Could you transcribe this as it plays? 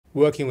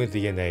Working with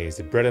DNA is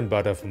the bread and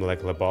butter for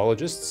molecular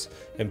biologists,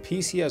 and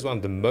PCR is one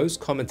of the most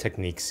common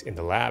techniques in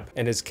the lab,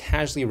 and is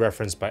casually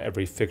referenced by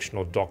every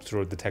fictional doctor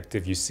or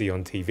detective you see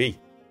on TV.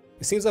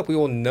 It seems like we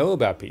all know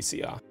about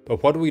PCR,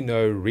 but what do we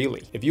know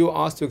really? If you were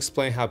asked to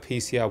explain how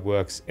PCR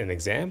works in an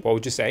exam, what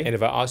would you say? And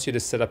if I asked you to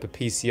set up a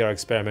PCR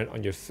experiment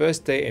on your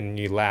first day in a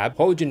new lab,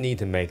 what would you need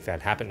to make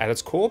that happen? At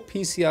its core,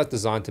 PCR is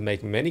designed to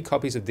make many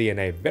copies of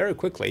DNA very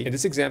quickly. In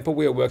this example,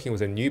 we are working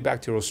with a new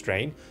bacterial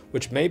strain,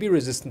 which may be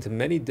resistant to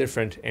many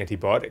different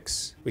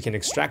antibiotics. We can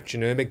extract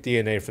genomic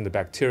DNA from the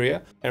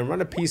bacteria and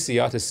run a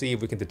PCR to see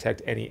if we can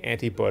detect any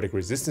antibiotic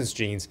resistance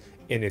genes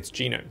in its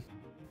genome.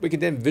 We can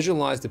then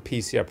visualize the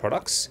PCR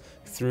products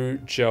through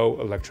gel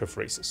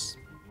electrophoresis.